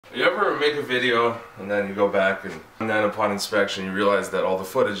You ever make a video and then you go back and then upon inspection you realize that all the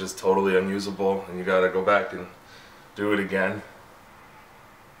footage is totally unusable and you gotta go back and do it again?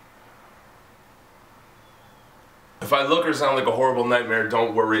 If I look or sound like a horrible nightmare,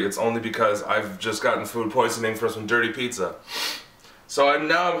 don't worry, it's only because I've just gotten food poisoning from some dirty pizza. So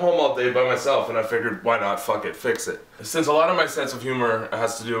now I'm home all day by myself and I figured, why not, fuck it, fix it. Since a lot of my sense of humor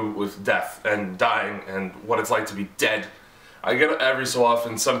has to do with death and dying and what it's like to be dead, I get every so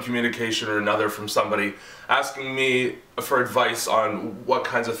often some communication or another from somebody asking me for advice on what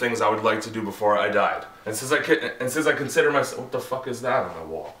kinds of things I would like to do before I died. And since I consider myself, what the fuck is that on the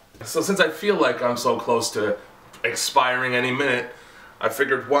wall? So since I feel like I'm so close to expiring any minute, I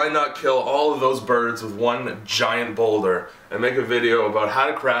figured why not kill all of those birds with one giant boulder and make a video about how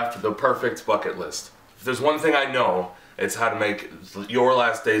to craft the perfect bucket list. If there's one thing I know, it's how to make your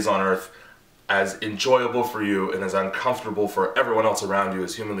last days on Earth as enjoyable for you and as uncomfortable for everyone else around you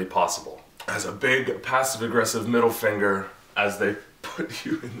as humanly possible. As a big passive-aggressive middle finger as they put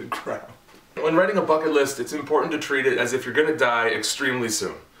you in the ground. When writing a bucket list, it's important to treat it as if you're gonna die extremely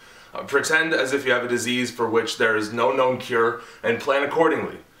soon. Pretend as if you have a disease for which there is no known cure and plan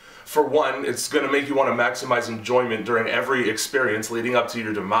accordingly. For one, it's going to make you want to maximize enjoyment during every experience leading up to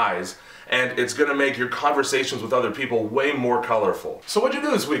your demise, and it's going to make your conversations with other people way more colorful. So what'd you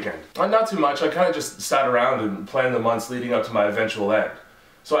do this weekend? Not too much. I kind of just sat around and planned the months leading up to my eventual end.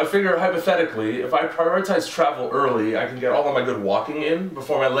 So I figure, hypothetically, if I prioritize travel early, I can get all of my good walking in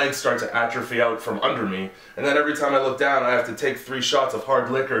before my legs start to atrophy out from under me, and then every time I look down I have to take 3 shots of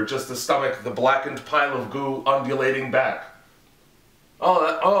hard liquor just to stomach the blackened pile of goo undulating back.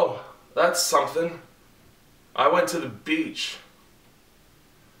 That's something. I went to the beach.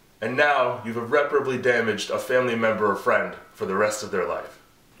 And now you've irreparably damaged a family member or friend for the rest of their life.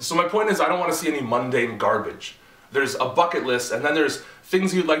 So my point is, I don't want to see any mundane garbage. There's a bucket list, and then there's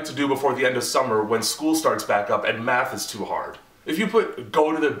things you'd like to do before the end of summer when school starts back up and math is too hard. If you put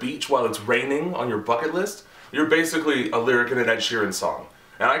 "go to the beach while it's raining" on your bucket list, you're basically a lyric in an Ed Sheeran song.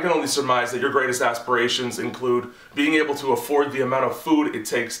 And I can only surmise that your greatest aspirations include being able to afford the amount of food it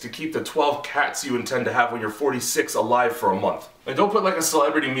takes to keep the 12 cats you intend to have when you're 46 alive for a month. And don't put like a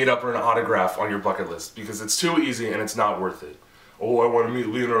celebrity meetup or an autograph on your bucket list, because it's too easy and it's not worth it. Oh, I want to meet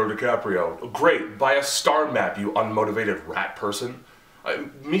Leonardo DiCaprio. Great, buy a star map, you unmotivated rat person.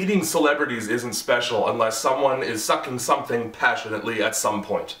 Meeting celebrities isn't special unless someone is sucking something passionately at some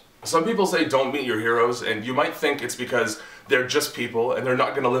point. Some people say don't meet your heroes, and you might think it's because they're just people and they're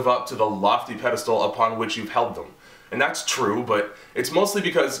not going to live up to the lofty pedestal upon which you've held them. And that's true, but it's mostly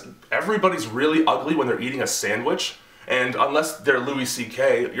because everybody's really ugly when they're eating a sandwich, and unless they're Louis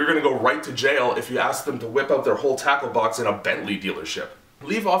C.K., you're going to go right to jail if you ask them to whip out their whole tackle box in a Bentley dealership.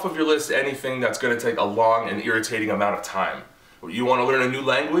 Leave off of your list anything that's going to take a long and irritating amount of time. You want to learn a new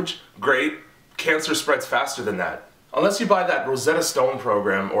language? Great. Cancer spreads faster than that. Unless you buy that Rosetta Stone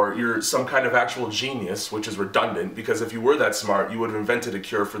program or you're some kind of actual genius, which is redundant, because if you were that smart, you would have invented a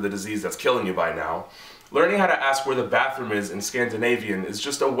cure for the disease that's killing you by now. Learning how to ask where the bathroom is in Scandinavian is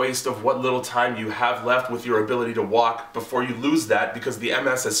just a waste of what little time you have left with your ability to walk before you lose that because the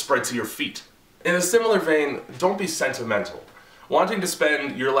MS has spread to your feet. In a similar vein, don't be sentimental. Wanting to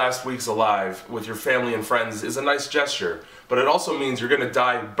spend your last weeks alive with your family and friends is a nice gesture, but it also means you're going to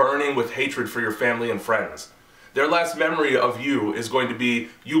die burning with hatred for your family and friends. Their last memory of you is going to be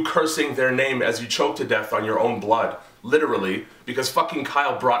you cursing their name as you choke to death on your own blood. Literally, because fucking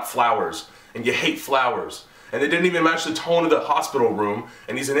Kyle brought flowers, and you hate flowers. And they didn't even match the tone of the hospital room,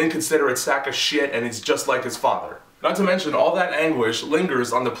 and he's an inconsiderate sack of shit, and he's just like his father. Not to mention, all that anguish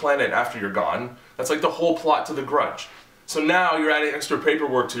lingers on the planet after you're gone. That's like the whole plot to The Grudge. So now you're adding extra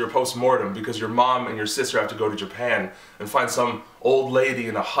paperwork to your post-mortem because your mom and your sister have to go to Japan and find some old lady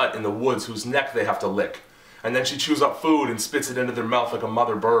in a hut in the woods whose neck they have to lick. And then she chews up food and spits it into their mouth like a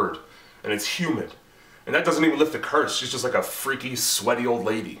mother bird. And it's humid. And that doesn't even lift the curse, she's just like a freaky, sweaty old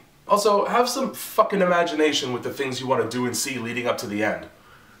lady. Also, have some fucking imagination with the things you want to do and see leading up to the end.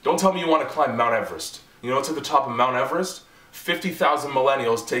 Don't tell me you want to climb Mount Everest. You know what's at the top of Mount Everest? 50,000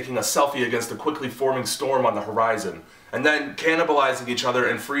 millennials taking a selfie against a quickly forming storm on the horizon, and then cannibalizing each other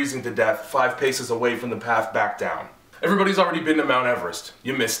and freezing to death 5 paces away from the path back down. Everybody's already been to Mount Everest.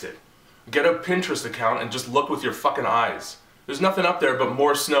 You missed it. Get a Pinterest account and just look with your fucking eyes. There's nothing up there but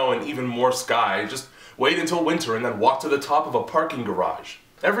more snow and even more sky. Just wait until winter and then walk to the top of a parking garage.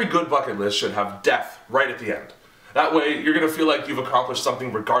 Every good bucket list should have death right at the end. That way, you're gonna feel like you've accomplished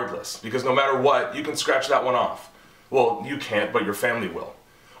something regardless, because no matter what, you can scratch that one off. Well, you can't, but your family will.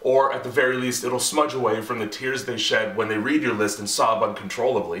 Or, at the very least, it'll smudge away from the tears they shed when they read your list and sob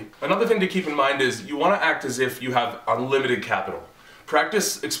uncontrollably. Another thing to keep in mind is you want to act as if you have unlimited capital.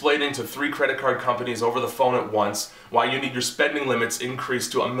 Practice explaining to 3 credit card companies over the phone at once why you need your spending limits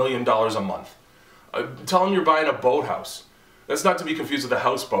increased to $1 million a month. Tell them you're buying a boathouse. That's not to be confused with a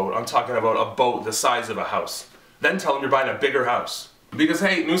houseboat. I'm talking about a boat the size of a house. Then tell them you're buying a bigger house. Because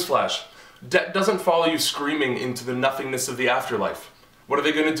hey, newsflash, debt doesn't follow you screaming into the nothingness of the afterlife. What are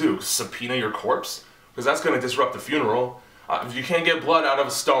they going to do? Subpoena your corpse? Because that's going to disrupt the funeral. If you can't get blood out of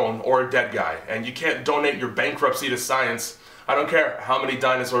a stone or a dead guy, and you can't donate your bankruptcy to science, I don't care how many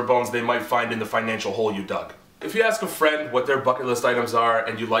dinosaur bones they might find in the financial hole you dug. If you ask a friend what their bucket list items are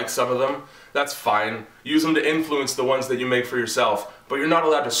and you like some of them, that's fine. Use them to influence the ones that you make for yourself, but you're not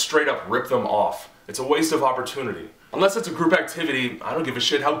allowed to straight up rip them off. It's a waste of opportunity. Unless it's a group activity, I don't give a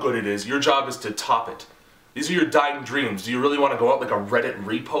shit how good it is. Your job is to top it. These are your dying dreams. Do you really want to go out like a Reddit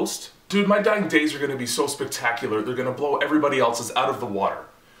repost? Dude, my dying days are going to be so spectacular, they're going to blow everybody else's out of the water.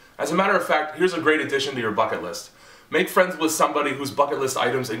 As a matter of fact, here's a great addition to your bucket list. Make friends with somebody whose bucket list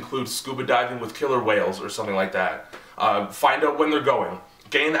items include scuba diving with killer whales or something like that. Find out when they're going,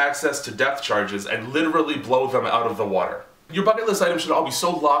 gain access to depth charges, and literally blow them out of the water. Your bucket list items should all be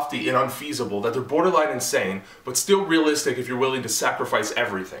so lofty and unfeasible that they're borderline insane, but still realistic if you're willing to sacrifice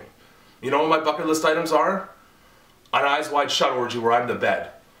everything. You know what my bucket list items are? An eyes wide shut orgy where I'm the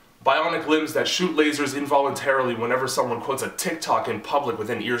bed. Bionic limbs that shoot lasers involuntarily whenever someone quotes a TikTok in public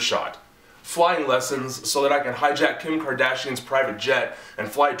within earshot. Flying lessons so that I can hijack Kim Kardashian's private jet and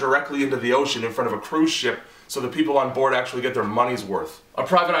fly directly into the ocean in front of a cruise ship so the people on board actually get their money's worth. A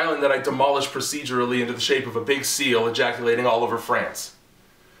private island that I demolish procedurally into the shape of a big seal ejaculating all over France.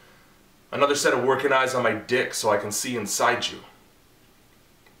 Another set of working eyes on my dick so I can see inside you.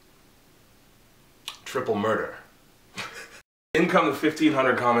 Triple murder. In come the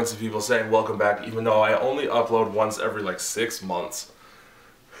 1,500 comments of people saying welcome back, even though I only upload once every like 6 months.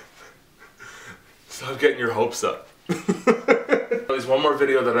 Stop getting your hopes up. There's one more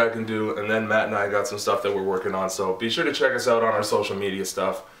video that I can do, and then Matt and I got some stuff that we're working on, so be sure to check us out on our social media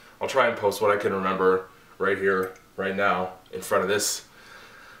stuff. I'll try and post what I can remember right here, right now, in front of this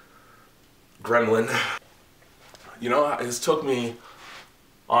gremlin. You know, this took me,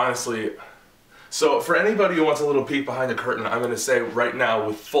 honestly... So for anybody who wants a little peek behind the curtain, I'm going to say right now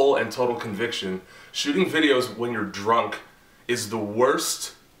with full and total conviction, shooting videos when you're drunk is the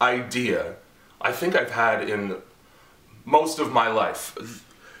worst idea I think I've had in most of my life.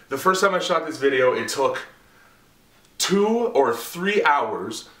 The first time I shot this video, it took 2 or 3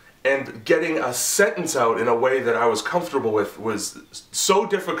 hours, and getting a sentence out in a way that I was comfortable with was so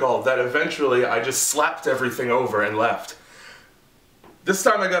difficult that eventually I just slapped everything over and left. This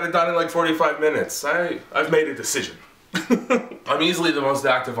time I got it done in like 45 minutes. I've made a decision. I'm easily the most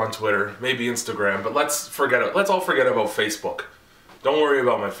active on Twitter, maybe Instagram, but let's all forget about Facebook. Don't worry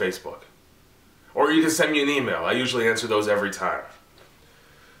about my Facebook. Or you can send me an email. I usually answer those every time.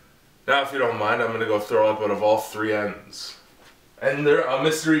 Now, if you don't mind, I'm going to go throw up out of all 3 ends. And they're a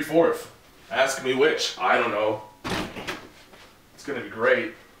mystery 4th. Ask me which. I don't know. It's going to be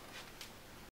great.